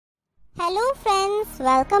Hello friends,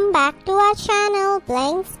 welcome back to our channel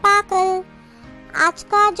blink sparkle. आज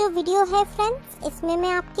का जो वीडियो है फ्रेंड्स, इसमें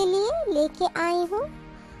मैं आपके लिए लेके आई हूँ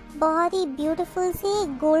बहुत ही ब्यूटीफुल से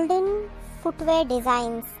golden footwear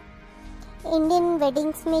designs. Indian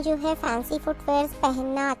weddings में जो है फैंसी फुटवेयर्स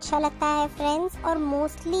पहनना अच्छा लगता है फ्रेंड्स, और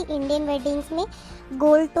मोस्टली इंडियन वेडिंग्स में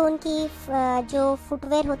गोल्ड टोन की जो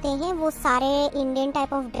फुटवेयर होते हैं वो सारे इंडियन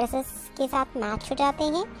टाइप ऑफ ड्रेसेस के साथ मैच हो जाते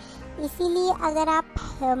हैं। इसीलिए अगर आप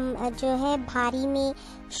जो है भारी में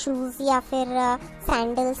शूज़ या फिर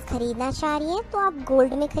सैंडल्स ख़रीदना चाह रही हैं तो आप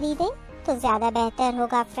गोल्ड में ख़रीदें तो ज़्यादा बेहतर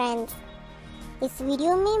होगा फ्रेंड्स। इस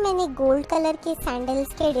वीडियो में मैंने गोल्ड कलर के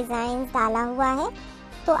सैंडल्स के डिज़ाइन डाला हुआ है,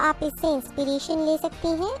 तो आप इससे इंस्पिरेशन ले सकती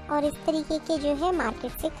हैं और इस तरीके के जो है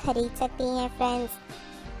मार्केट से ख़रीद सकती हैं फ्रेंड्स।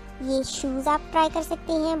 ये शूज़ आप ट्राई कर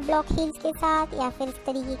सकती हैं ब्लॉक हील्स के साथ, या फिर इस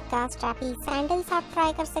तरीके का स्ट्रैपी सैंडल्स आप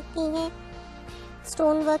ट्राई कर सकती हैं।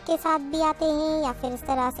 स्टोन वर्क के साथ भी आते हैं, या फिर इस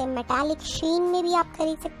तरह से मेटालिक शीन में भी आप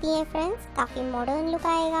खरीद सकती हैं फ्रेंड्स, काफ़ी मॉडर्न लुक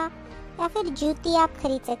आएगा। या फिर जूती आप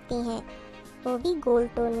खरीद सकती हैं, वो भी गोल्ड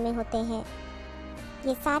टोन में होते हैं।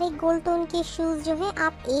 ये सारे गोल्ड टोन के शूज़ जो हैं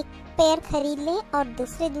आप एक पेयर खरीद लें और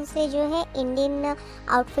दूसरे जो है इंडियन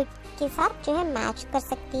आउटफिट के साथ जो है मैच कर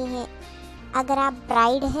सकती हैं। अगर आप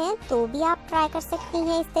ब्राइड हैं तो भी आप ट्राई कर सकती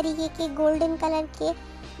हैं इस तरीके के गोल्डन कलर के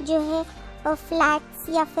जो है फ्लैट्स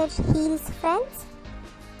या फिर हील्स फ्रेंड्स।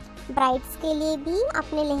 ब्राइड्स के लिए भी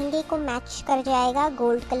अपने लहंगे को मैच कर जाएगा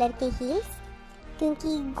गोल्ड कलर के हील्स,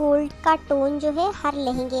 क्योंकि गोल्ड का टोन जो है हर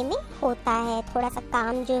लहंगे में होता है। थोड़ा सा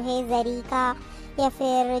काम जो है जरी का या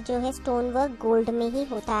फिर जो है स्टोन वर्क गोल्ड में ही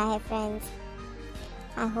होता है फ्रेंड्स।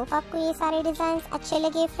 आई होप आपको ये सारे डिज़ाइंस अच्छे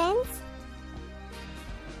लगे फ्रेंड्स।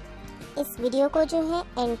 इस वीडियो को जो है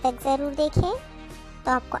एंड तक ज़रूर देखें,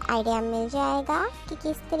 तो आपको आइडिया मिल जाएगा कि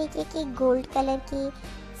किस तरीके की गोल्ड कलर की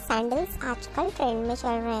सैंडल्स आजकल ट्रेंड में चल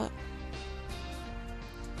रहे हैं।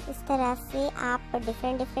 इस तरह से आप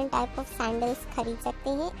डिफरेंट टाइप ऑफ सैंडल्स खरीद सकते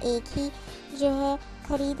हैं। एक ही जो है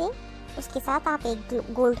खरीदें, उसके साथ आप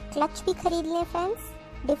एक गोल्ड क्लच भी खरीद लें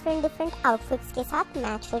फ्रेंड्स। डिफरेंट आउटफिट्स के साथ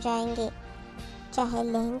मैच हो जाएंगे, चाहे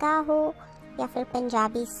लहंगा हो या फिर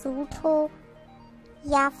पंजाबी सूट हो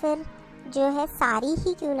या फिर जो है साड़ी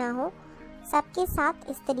ही क्यों ना हो, सबके साथ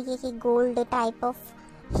इस तरीके के गोल्ड टाइप ऑफ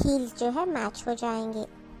हील्स जो है मैच हो जाएंगे।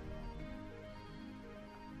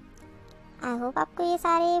 आई होप आपको ये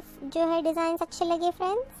सारे जो है डिज़ाइंस अच्छे लगे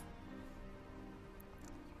फ्रेंड्स।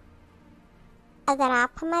 अगर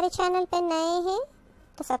आप हमारे चैनल पर नए हैं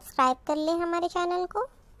तो सब्सक्राइब कर लें हमारे चैनल को।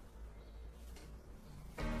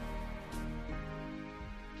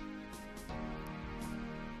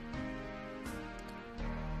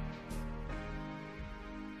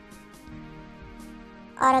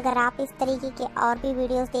 और अगर आप इस तरीके के और भी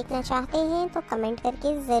वीडियोस देखना चाहते हैं तो कमेंट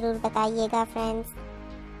करके ज़रूर बताइएगा फ्रेंड्स।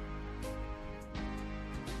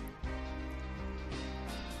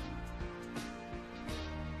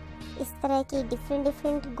 इस तरह की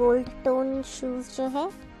डिफरेंट गोल्ड टोन शूज़ जो है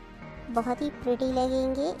बहुत ही प्रिटी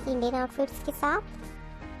लगेंगे इंडियन आउटफिट्स के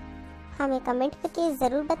साथ। हमें कमेंट करके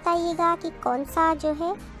ज़रूर बताइएगा कि कौन सा जो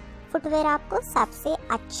है फुटवेयर आपको सबसे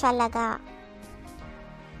अच्छा लगा।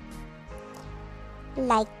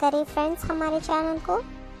 लाइक करें फ्रेंड्स हमारे चैनल को,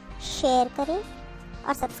 शेयर करें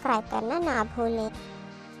और सब्सक्राइब करना ना भूलें।